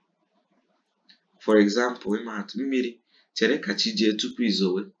 For example, mmiri chere ka chi jie tupu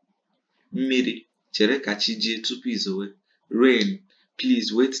izowe. Mmiri chere ka chi jie tupu izowe. Rain,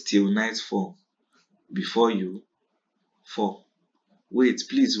 please wait till nightfall before you fall. Wait,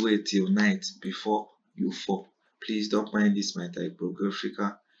 please wait till night before you fall. Please don't mind this my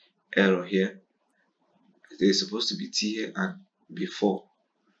typographical error here. There's supposed to be T here and before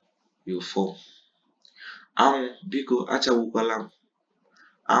you fall. Anwụ biko achagbukwala m.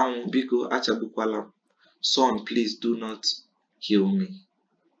 Anwụ biko achagbukwala m. Sun, please do not kill me.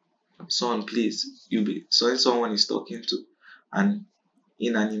 Sun, please. So someone is talking to an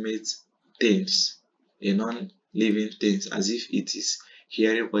inanimate things, a non-living things, as if it is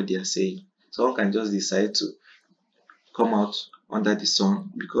hearing what they are saying. Someone can just decide to come out under the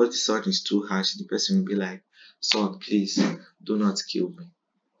sun because the sun is too harsh. The person will be like, sun, please do not kill me.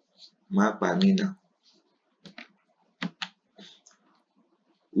 Mapa mina.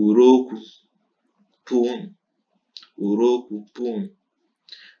 Uroku pun. Uroku pun.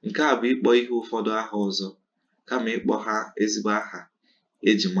 Nke a bụ ịkpọ ihe ụfọdụ aha ọzọ kama ịkpọ ha ezigbo aha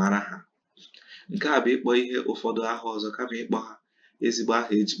eji mara ha. Nke a bụ ịkpọ ihe ụfọdụ aha ọzọ kama ịkpọ ha ezigbo aha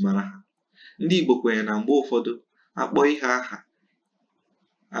eji mara ha. Ndị Igbo kwenyere na mgbe ụfọdụ akpọ ihe aha,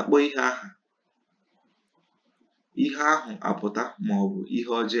 ihe ahụ apụta ma ọ bụ ihe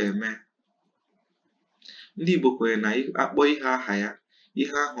ọjọọ eme. Ndị Igbo kwenyere na akpọ ihe aha ya,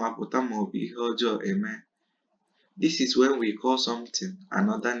 ihe ahụ apụta ma ọ bụ ihe ọjọọ eme. This is when we call something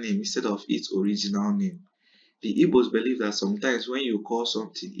another name instead of its original name. The Igbos believe that sometimes when you call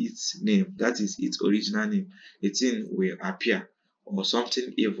something its name, that is its original name, a thing will appear or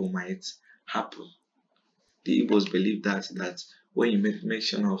something evil might happen. The Igbos believe that when you make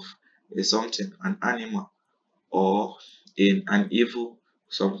mention of a something, an animal, or in an evil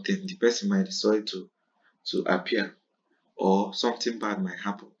something, the person might decide to appear or something bad might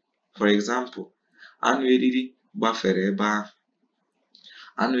happen. For example, anụ eriri gbafere ebe ahụ.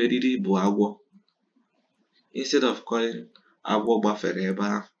 Anụ eriri bụ agwọ. Instead of calling agwọ gbafere ebe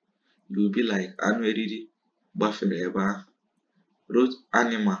ahụ, you will be like anụ eriri gbafere ebe ahụ. Road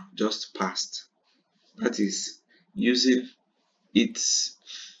animal just passed. That is using its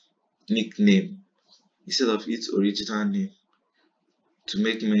nickname instead of its original name to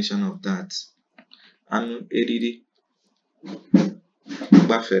make mention of that. Anụ eriri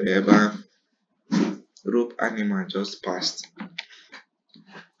gbafere ebe ahụ. Rope animal just passed.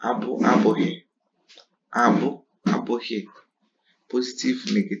 Abụ abụghị. Abụ abụghị. Positive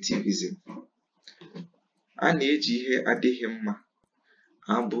negativism. A na-eji ihe adịghị mma.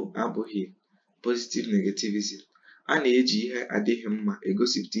 Abụ abụghị. Positive negativism. A na-eji ihe adịghị mma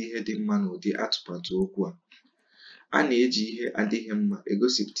egosipụta ihe dị mma n'ụdị atụmatụ okwu a. A na-eji ihe adịghị mma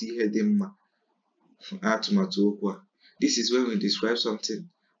egosipụta ihe dị mma n'atụmatụ okwu a. This is when we describe something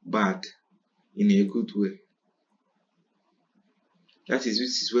bad in a good way. This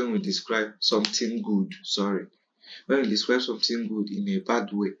is when we describe something good, when we describe something good in a bad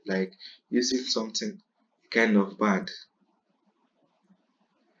way, like using something kind of bad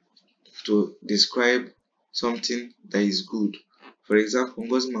to describe something that is good. For example,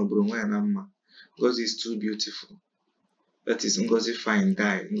 Ngozi magburu onwe ya na mma. Ngozi is too beautiful. That is Ngozi fine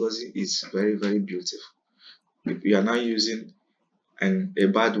die. Ngozi is very, very beautiful. If you are now using a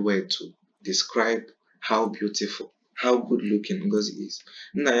bad word to describe how beautiful, how good looking Ngozi is.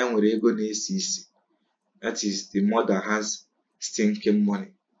 Nna ya nwere ego na-esi isi. That is, the mother has stinking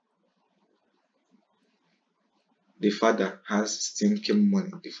money. The father has stinking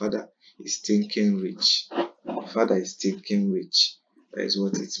money. The father is stinking rich. The father is stinking rich. That is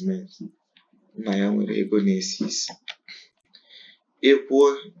what it means. Nna ya nwere ego na-esi isi.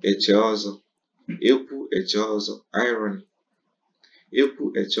 Ekwu eche ọzọ. Ekwu eche ọzọ. Irony. Ekwu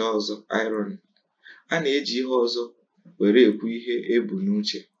eche ọzọ. Irony. A na-eji ihe ọzọ were ekwu ihe ebu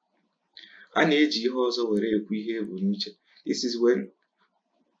n'uche. A na-eji ihe ọzọ were ekwu ihe ebu n'uche. This is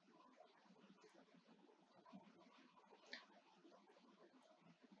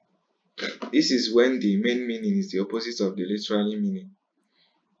when the main meaning is the opposite of the literal meaning.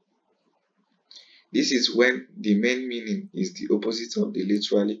 This is when the main meaning is the opposite of the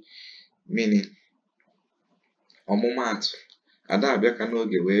literal meaning. Ọmụmaatụ. Ada abịaka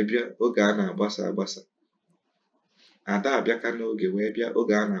n'oge wee bịa oge a na-agbasa agbasa. Ada abịaka n'oge wee bịa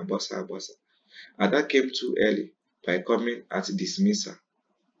oge a na-agbasa agbasa. Ada came too early by coming at dismissal.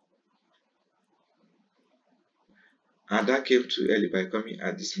 Ada came too early by coming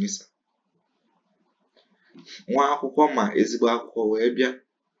at dismissal. Nwa akwụkwọ ma ezigbo akwụkwọ wee bịa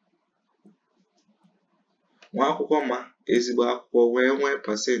Nwa akwụkwọ ma ezigbo akwụkwọ wee nwee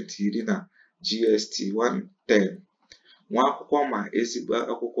pasentị 10 na GST 110. Nwa akwụkwọ ma ezigbo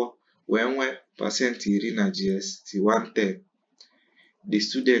akwụkwọ wee nwee pasentị 10 na GST 110. The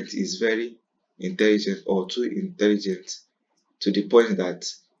student is very intelligent or too intelligent to the point that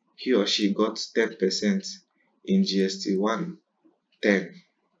he or she got 10% in GST 110.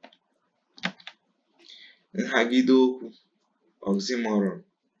 Nhagide okwu oxymoron.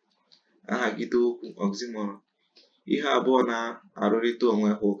 Nhagide okwu oxymoron. Ihe abụọ na-arụrịta onwe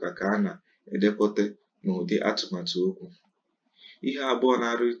ha ụka ka a na-edekọta n'ụdị atụmatụ okwu. Ihe abụọ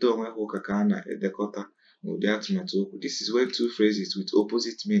na-arụrịta onwe ha ụka ka a na-edekọta n'ụdị atụmatụ okwu. This is when two phrases with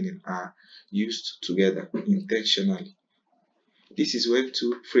opposite meaning are used together intentionally. This is when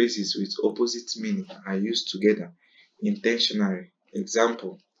two phrases with opposite meaning are used together intentionally.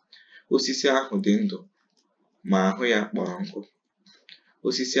 Example: osisi ahụ dị ndụ ma ahụ ya kpọrọ nkụ.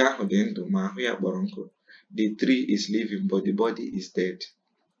 Osisi ahụ dị ndụ ma ahụ ya kpọrọ nkụ. The tree is living but the body is dead.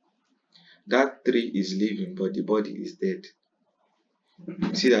 That tree is living but the body is dead.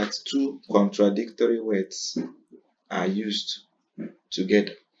 See that two contradictory words are used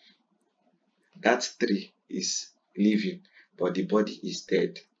together. That tree is living but the body is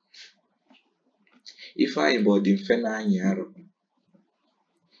dead. Ifeanyi bụ ọdịmfe na-anyị arọ.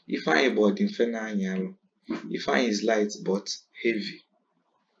 Ifeanyi bụ ọdịmfe na-anyị arọ. Ifeanyi is light but heavy.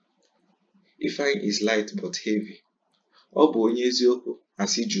 Ifeanyi is light but heavy. Ọ bụ onye eziokwu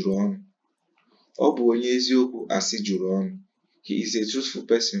asị juru ọnụ. Ọ bụ onye eziokwu asị juru ọnụ. He is a truthful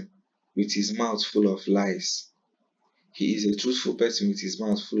person with his mouth full of lies. He is a truthful person with his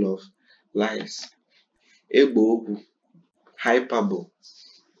mouth full of lies. Egbe okwu hyperbole.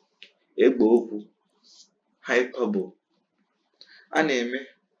 Egbe okwu hyperbole. A na-eme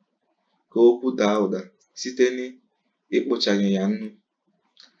ka okwu daa ụda site n'ịkpụchanye ya nnu.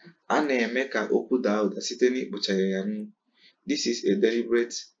 A na-eme ka okwu daa ụda site n'ịkpụchanye ya nnu. This is a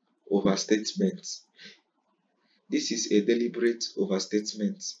deliberate overstatement. This is a deliberate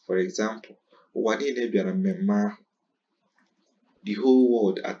overstatement. For example, ụwa niile bịara mmemme ahụ. The whole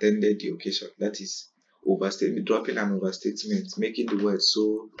world attended the occasion. That is overstatement, dropping an overstatement, making the word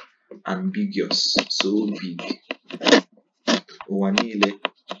so ambiguous, so big. Ụwa niile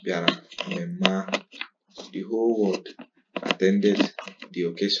bịara mmemme ahụ. The whole world attended the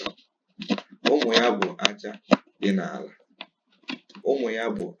occasion. Ụmụ ya bụ aja dị n'ala. Ụmụ ya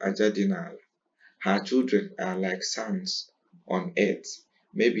bụ aja dị n'ala. Her children are like sands on earth.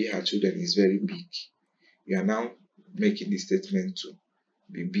 Maybe her children is very big. You are now making the statement to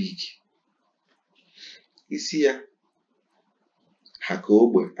be big. Isi ya ha ka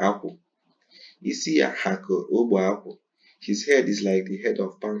ogbe akwụ. Isi ya ha ka ogbe akwụ. His head is like the head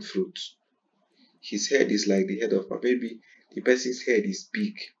of palm fruit. His head is like the head of palm. Maybe the person's head is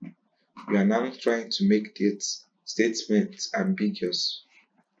big. You are now trying to make that statement ambiguous.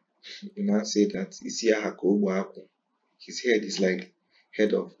 You now say that isi ya ha ka ogbe akwụ. His head is like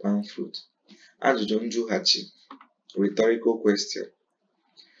head of palm fruit. Ajụjụ njughachi rhetorical question.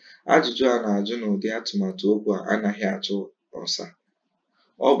 Ajụjụ a na-ajụ n'ụdị atụmatụ okwu a anaghị achụ ọsa.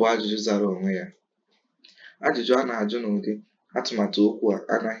 Ọ bụ ajụjụ zara onwe ya. Ajụjụ a na-ajụ n'ụdị atụmatụ okwu a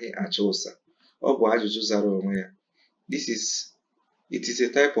anaghị achụ ụsa. Ọ bụ ajụjụ zara onwe ya. It is a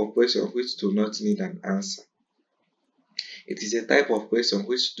type of question which do not need an answer. It is a type of question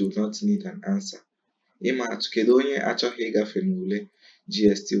which do not need an answer. Ịma atụ, kedu onye achọghị ịgafe n'ule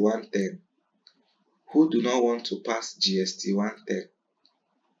GST 110? Who do not want to pass GST 110?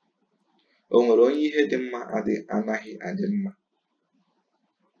 O nwere onye ihe dị mma anaghị adị mma?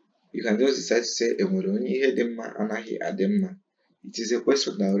 You can just decide to say enwere onye ihe dị mma anaghị adị mma. It is a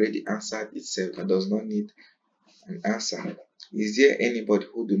question that already answered itself and does not need an answer. Is there anybody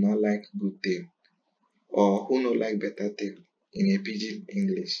who do not like good thing or who no like better thing in a pidgin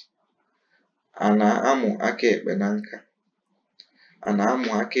English? A na-amụ aka ekpe na nka. A na-amụ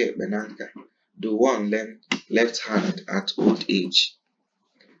aka ekpe na nka. Do one learn left hand at old age?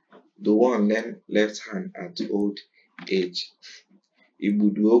 Do one learn left hand at old age?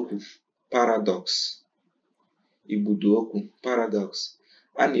 Igbudu okwu paradox. Igbudu okwu paradox.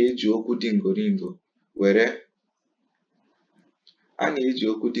 A na-eji okwu dị ngoringo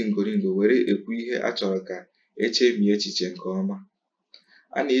were ekwu ihe a chọrọ ka echemie echiche nke ọma.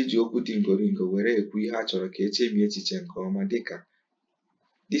 A na-eji okwu dị ngoringo were ekwu ihe a chọrọ ka echemie echiche nke ọma dịka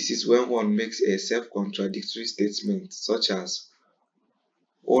this is when one makes a self-contradictory statement such as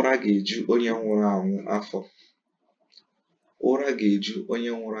ụra ga-eju onye nwụrụ anwụ afọ. Ụra ga-eju onye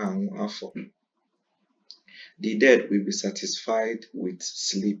nwụrụ anwụ afọ. The dead will be satisfied with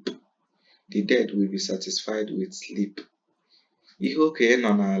sleep. The dead will be satisfied with sleep. Ihe okenye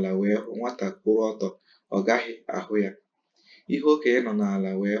nọ n'ala wee hụ nwata kwụrụ ọtọ ọ gaghị ahụ ya. Ihe okenye nọ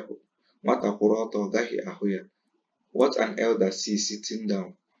n'ala wee hụ, nwata kwụrụ ọtọ ọ gaghị ahụ ya. What an elder sees sitting down,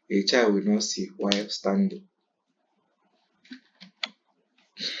 a child will not see while standing.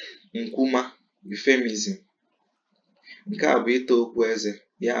 Nkwuma, euphemism. Nke a bụ ịta okwu eze,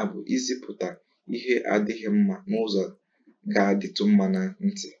 ya bụ izipụta ihe adịghị mma n'ụzọ ga-adịtụ mma na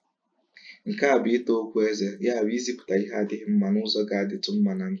ntị. Nke a bụ ịta okwu eze, ya bụ izipụta ihe adịghị mma n'ụzọ ga-adịtụ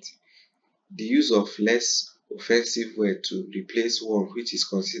mma na ntị. The use of less offensive word to replace one which is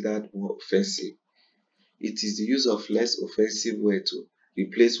considered more offensive. It is the use of less offensive word to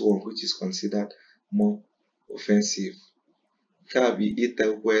replace one which is considered more offensive. Nke a bụ ịta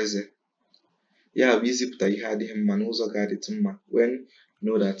okwu eze, ya bụ izipụta ihe adịghị mma n'ụzọ ga-adịtụ mma. When you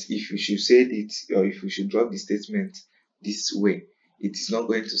know that if you should say it or if you should drop the statement this way, it is not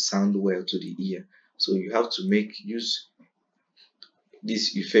going to sound well to the ear. So you have to use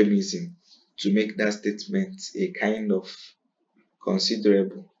this euphemism to make that statement a kind of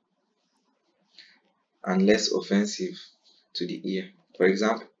considerable and less offensive to the ear. For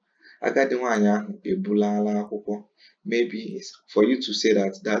example, agadi nwaanyị ahụ ebulala akwụkwọ. Maybe for you to say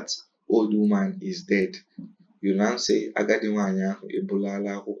that old woman is dead, you now say agadi nwaanyị ahụ ebulala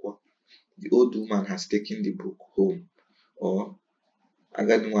akwụkwọ. The old woman has taken the book home. Or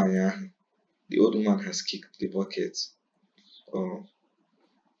agadi nwaanyị ahụ, the old woman has kicked the bucket. Or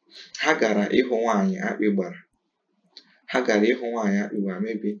ha gara ịhụ nwaanyị akpị gbara. Ha gara ịhụ nwaanyị akpị gbara.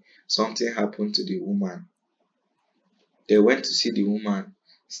 Maybe something happened to the woman. They went to see the woman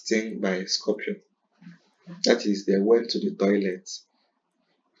stung by a scorpion. That is, they went to the toilet.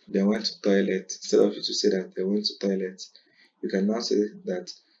 They went to toilet. Instead of you to say that they went to toilet, you can now say that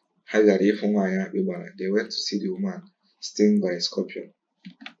ha gara ịhụ nwaanyị akpị gbara. They went to see the woman stung by a scorpion.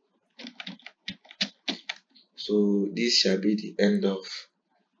 So this shall be the end of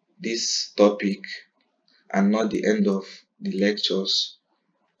this topic and not the end of the lectures.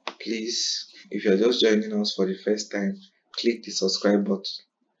 Please, if you are just joining us for the first time, click the subscribe button.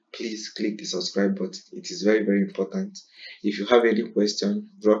 Please click the subscribe button. It is very, very important. If you have any question,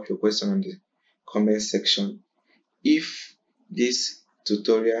 drop your question on the comment section. If this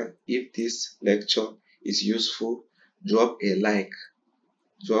tutorial, if this lecture is useful, drop a like.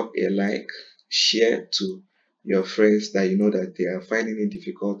 Share to your friends that you know that they are finding it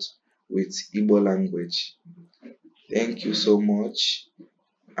difficult with Igbo language. Thank you so much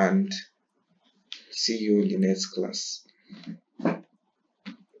and see you in the next class.